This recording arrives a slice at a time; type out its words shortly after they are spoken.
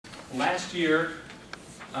Last year,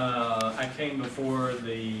 I came before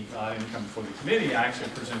the, I didn't come before the committee, I actually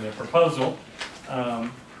presented a proposal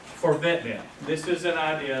for VetNet. This is an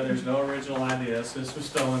idea, there's no original ideas. This was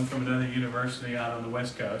stolen from another university out on the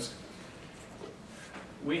West Coast.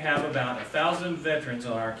 We have about 1,000 veterans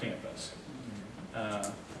on our campus.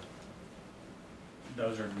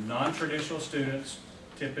 Those are non-traditional students,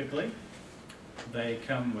 typically. They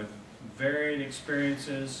come with varied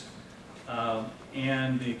experiences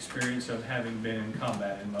and the experience of having been in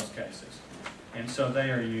combat in most cases. And so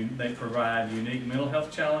they provide unique mental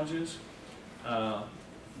health challenges.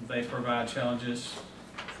 They provide challenges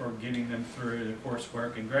for getting them through the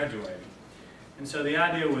coursework and graduating. And so the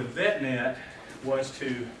idea with VetNet was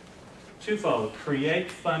to twofold: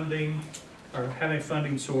 create funding or have a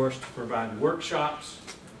funding source to provide workshops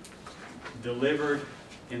delivered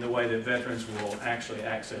in the way that veterans will actually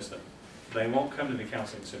access them. They won't come to the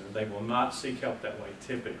counseling center. They will not seek help that way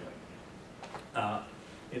typically.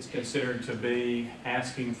 It's considered to be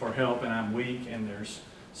asking for help and I'm weak and there's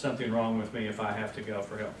something wrong with me if I have to go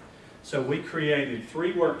for help. So we created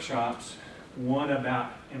 3 workshops, one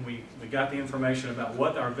about, and we got the information about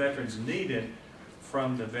what our veterans needed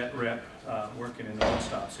from the vet rep working in the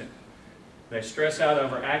one-stop center. They stress out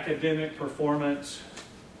over academic performance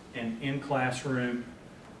and in-classroom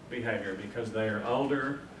behavior because they are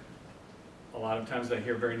older. A lot of times they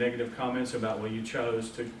hear very negative comments about, well, you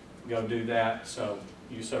chose to go do that, so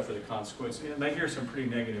you suffer the consequences. And they hear some pretty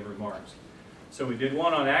negative remarks. So we did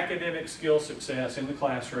one on academic skill success in the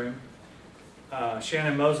classroom.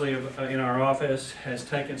 Shannon Mosley in our office has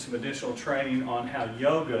taken some additional training on how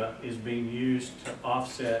yoga is being used to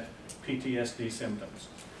offset PTSD symptoms.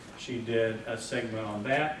 She did a segment on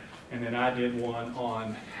that, and then I did one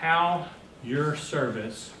on how your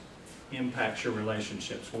service impacts your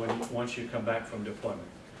relationships once you come back from deployment.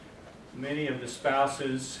 Many of the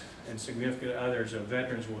spouses and significant others of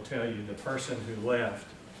veterans will tell you the person who left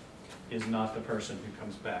is not the person who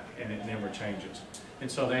comes back, and it never changes.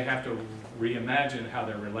 And so they have to reimagine how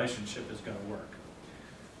their relationship is going to work.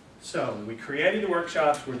 So we created the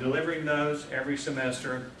workshops, we're delivering those every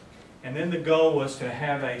semester, and then the goal was to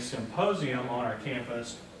have a symposium on our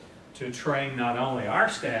campus to train not only our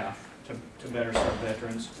staff to better serve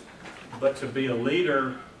veterans, but to be a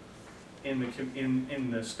leader in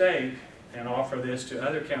the state and offer this to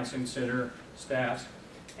other counseling center staffs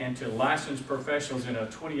and to licensed professionals in a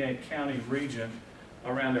 28-county region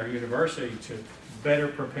around our university to better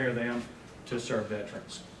prepare them to serve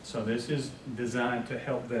veterans. So this is designed to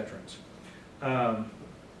help veterans.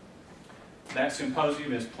 That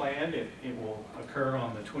symposium is planned. It will occur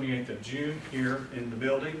on the 28th of June here in the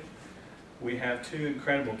building. We have 2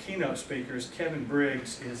 incredible keynote speakers. Kevin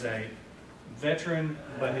Briggs is a veteran,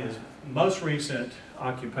 but his most recent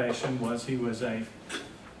occupation was he was a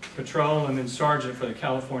patrol and then sergeant for the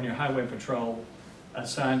California Highway Patrol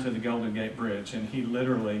assigned to the Golden Gate Bridge, and he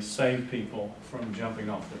literally saved people from jumping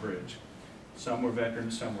off the bridge. Some were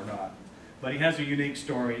veterans, some were not. But he has a unique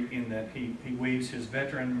story in that he weaves his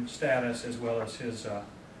veteran status as well as his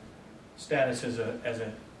status as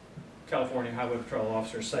a California Highway Patrol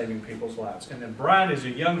officer saving people's lives. And then Brian is a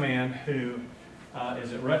young man who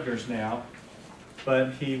is at Rutgers now,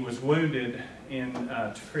 but he was wounded in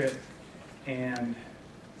Tikrit, and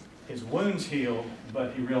his wounds healed,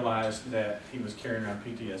 but he realized that he was carrying around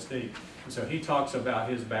PTSD. And so he talks about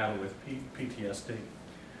his battle with PTSD.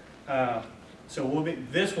 So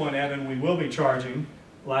this one, Evan, we will be charging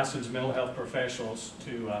licensed mental health professionals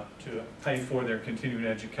to pay for their continuing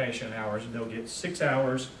education hours. They'll get 6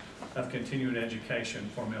 hours of continuing education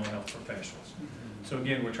for mental health professionals. So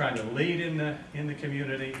again, we're trying to lead in the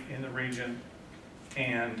community, in the region,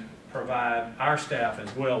 and provide our staff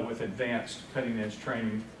as well with advanced cutting-edge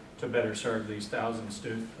training to better serve these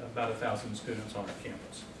about 1,000 students on our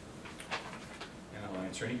campus. And I'll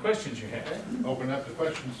answer any questions you have. Open up the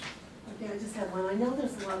questions. Okay, I just have one. I know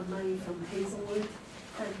there's a lot of money from Hazelwood.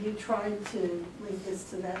 Have you tried to link this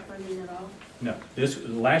to that funding at all? No.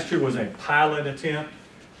 Last year was a pilot attempt.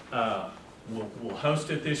 We'll host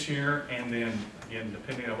it this year, and then again,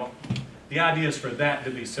 depending on what the idea is for that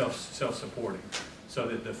to be self-supporting, so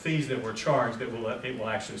that the fees that we're charged, it will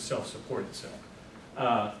actually self-support itself.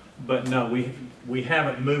 But no, we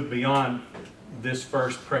haven't moved beyond this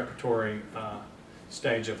first preparatory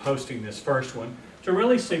stage of hosting this first one to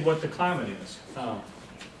really see what the climate is.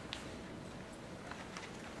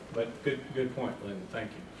 But good point, Lynn.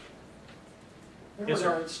 Thank you. In Yes, sir.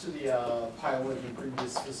 regards to the pilot in the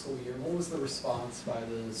previous fiscal year, what was the response by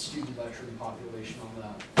the student veteran population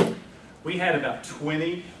on that? We had about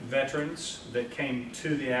 20 veterans that came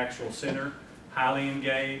to the actual center, highly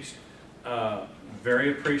engaged.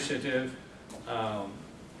 very appreciative.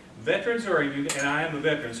 Veterans are and I am a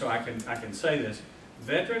veteran, so I can say this.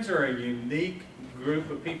 Veterans are a unique group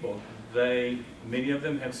of people. Many of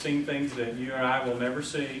them have seen things that you and I will never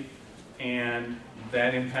see, and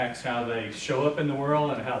that impacts how they show up in the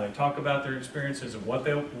world and how they talk about their experiences and what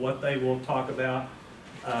they will talk about.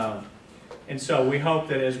 And so we hope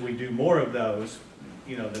that as we do more of those,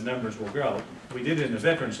 the numbers will grow. We did it in the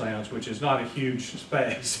Veterans Lounge, which is not a huge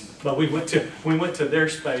space, but we went to their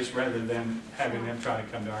space rather than having them try to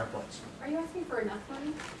come to our place. Are you asking for enough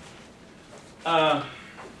money?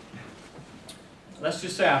 Let's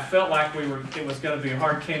just say I felt like it was going to be a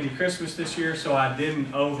hard candy Christmas this year, so I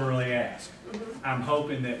didn't overly ask. I'm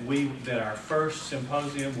hoping that our first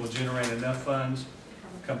symposium will generate enough funds,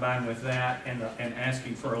 combined with that and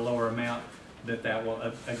asking for a lower amount, that will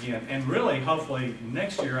again, and really hopefully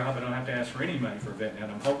next year I hope I don't have to ask for any money for VetNet.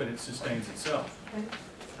 I'm hoping it sustains itself.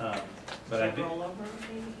 But I did.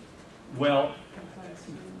 Well,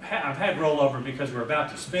 I've had rollover because we're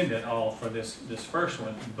about to spend it all for this first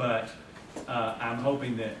one, but I'm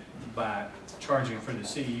hoping that by charging for the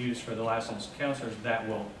CEUs for the licensed counselors, that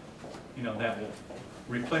will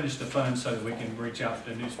replenish the funds so that we can reach out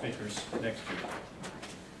to new speakers next year.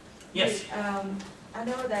 Yes. I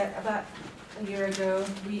know that about a year ago,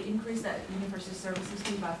 we increased that university services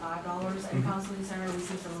fee by $5, and counseling center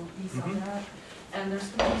receives a little piece on that. And there's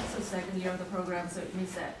coming to the second year of the program, so it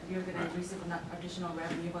means that you're going to receive additional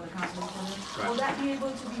revenue for the counseling center. Will that be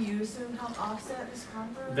able to be used to help offset this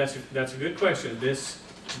conference? That's a good question.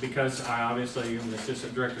 Because I obviously am the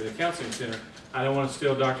assistant director of the counseling center, I don't want to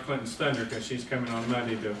steal Dr. Clinton's thunder because she's coming on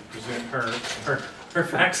Monday to present her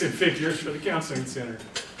facts and figures for the counseling center.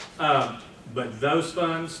 But those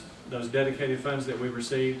funds, those dedicated funds that we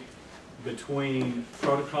received between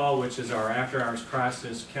protocol, which is our after-hours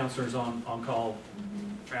crisis counselors on call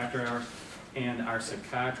after hours, and our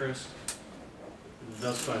psychiatrist,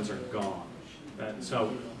 those funds are gone.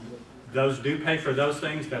 So those do pay for those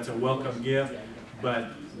things. That's a welcome gift, but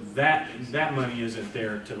that money isn't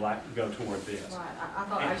there to go toward this. Right. I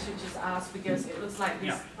thought I should just ask because it looks like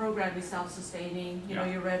this program is self-sustaining.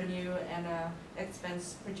 Your revenue and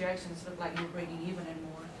expense projections look like you're breaking even and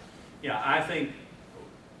more. Yeah, I think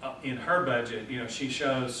in her budget, she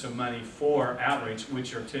shows some money for outreach,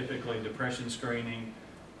 which are typically depression screening,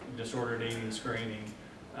 disordered eating screening,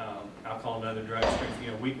 alcohol and other drug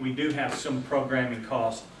screening. We do have some programming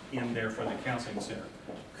costs in there for the counseling center.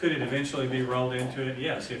 Could it eventually be rolled into it?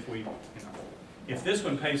 Yes, if this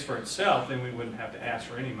one pays for itself, then we wouldn't have to ask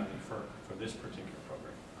for any money for this particular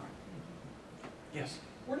program. Yes?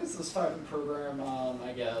 Where does this type of program,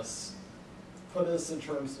 I guess, put us in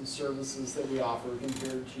terms of services that we offer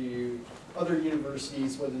compared to other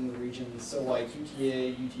universities within the region? So like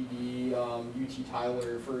UTA, UTD, UT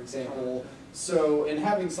Tyler, for example. So in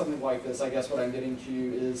having something like this, I guess what I'm getting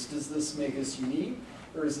to is, does this make us unique?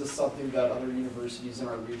 Or is this something that other universities in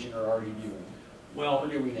our region are already doing? Well, or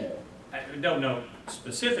do we know? I don't know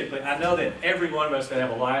specifically. I know that every one of us that have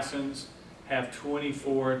a license have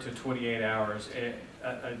 24 to 28 hours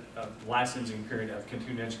a licensing period of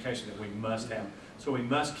continuing education that we must have. So we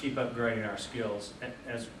must keep upgrading our skills, and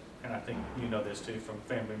I think you know this too from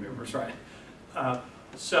family members, right?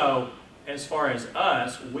 So as far as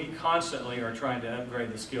us, we constantly are trying to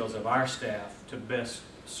upgrade the skills of our staff to best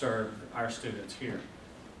serve our students here.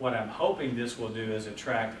 What I'm hoping this will do is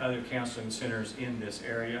attract other counseling centers in this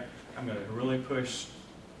area. I'm going to really push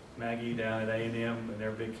Maggie down at A&M and their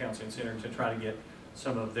big counseling center to try to get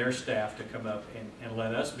some of their staff to come up and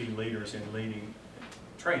let us be leaders in leading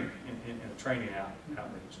training, in training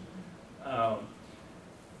outreach.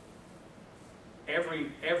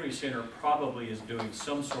 Every center probably is doing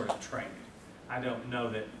some sort of training. I don't know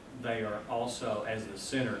that they are also, as the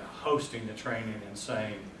center, hosting the training and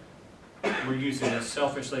saying, we're using this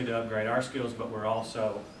selfishly to upgrade our skills, but we're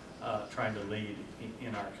also trying to lead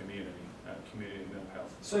in our community mental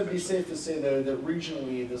health. So it'd be safe to say, though, that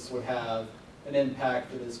regionally this would have an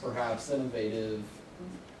impact that is perhaps innovative.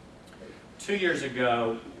 2 years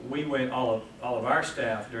ago, we went, all of our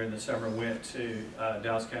staff during the summer went to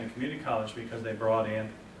Dallas County Community College because they brought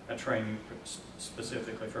in a training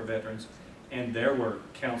specifically for veterans, and there were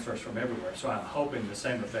counselors from everywhere. So I'm hoping the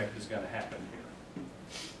same effect is going to happen here.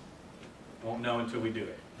 Won't know until we do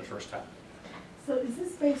it the first time. So is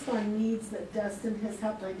this based on needs that Dustin has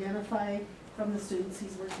helped identify from the students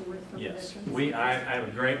he's working with from yes. veterans? I have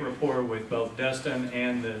a great rapport with both Dustin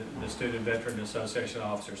and the Student Veteran Association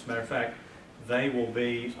officers. Matter of fact, they will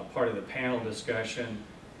be a part of the panel discussion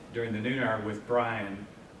during the noon hour with Brian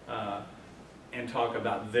and talk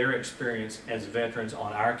about their experience as veterans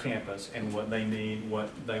on our campus and what they need, what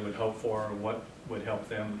they would hope for, or what would help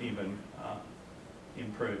them even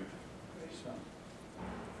improve. So.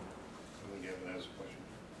 Someone Gavin has a question.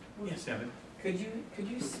 Yes, Evan. Could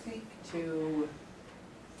you speak to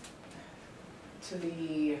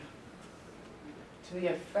the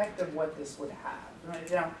effect of what this would have? Right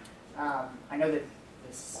now, I know that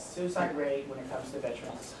the suicide rate when it comes to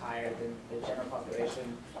veterans is higher than the general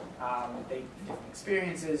population. They different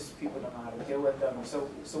experiences, people don't know how to deal with them.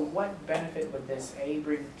 So what benefit would this A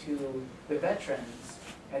bring to the veterans,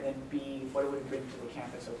 and then B, what it would bring to the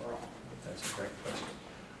campus overall? That's a great question.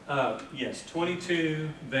 Yes, 22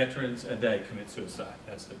 veterans a day commit suicide.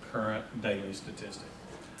 That's the current daily statistic.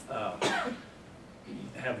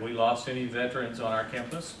 Have we lost any veterans on our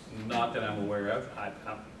campus? Not that I'm aware of. I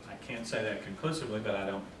can't say that conclusively, but I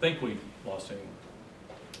don't think we've lost anyone.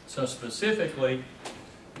 So specifically,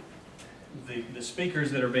 the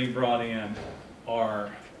speakers that are being brought in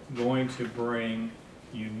are going to bring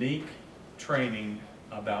unique training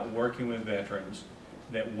about working with veterans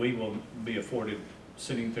that we will be afforded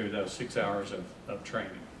sitting through those 6 hours of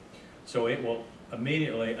training. So it will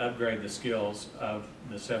immediately upgrade the skills of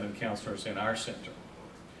the 7 counselors in our center.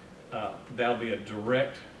 That'll be a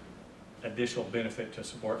direct additional benefit to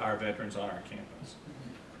support our veterans on our campus.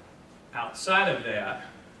 Outside of that,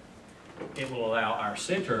 it will allow our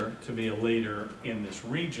center to be a leader in this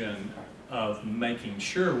region of making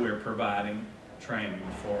sure we're providing training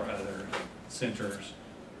for other centers,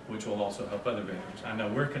 which will also help other veterans. I know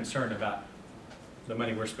we're concerned about the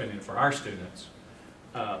money we're spending for our students,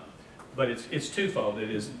 but it's twofold.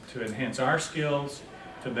 It is to enhance our skills,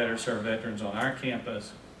 to better serve veterans on our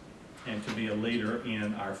campus, and to be a leader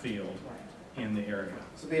in our field in the area.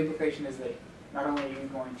 So the implication is that not only are you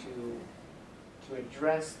going to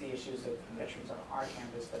address the issues of veterans on our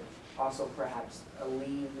campus, but also perhaps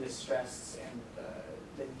alleviate the stress and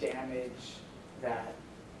the damage that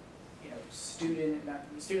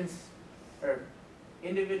students or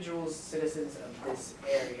individuals, citizens of this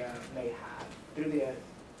area may have through the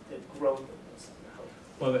growth of this.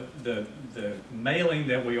 Well, the mailing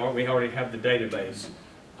that we already have the database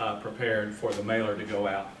prepared for the mailer to go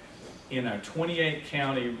out. In our 28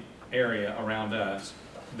 county area around us,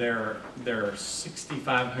 there are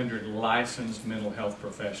 6,500 licensed mental health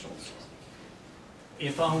professionals.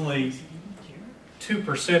 If only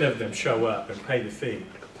 2% of them show up and pay the fee,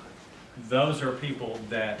 those are people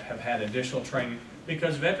that have had additional training,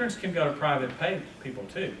 because veterans can go to private pay people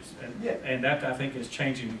too, and that I think is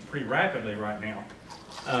changing pretty rapidly right now.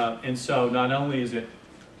 And so not only is it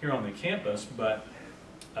here on the campus, but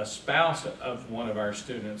a spouse of one of our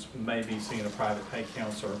students may be seeing a private pay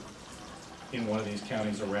counselor in one of these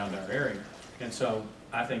counties around our area. And so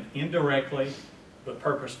I think indirectly, but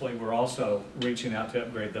purposefully, we're also reaching out to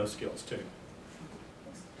upgrade those skills too.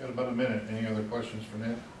 Got about a minute. Any other questions for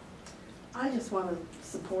Ned? I just want to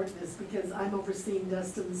support this because I'm overseeing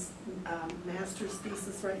Dustin's master's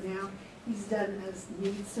thesis right now. He's done a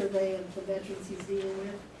needs survey of the veterans he's dealing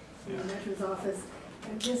with in the Veterans Office.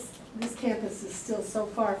 And this campus is still so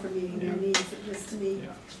far from meeting their needs that this to me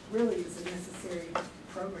really is a necessary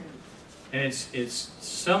program. And it's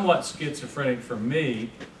somewhat schizophrenic for me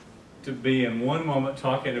to be in one moment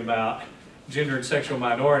talking about gender and sexual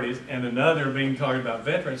minorities and another being talking about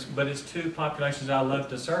veterans, but it's two populations I love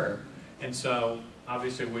to serve. And so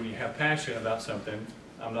obviously when you have passion about something,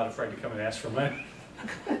 I'm not afraid to come and ask for money.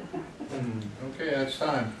 Okay, that's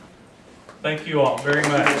time. Thank you all very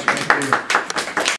much. Thank you.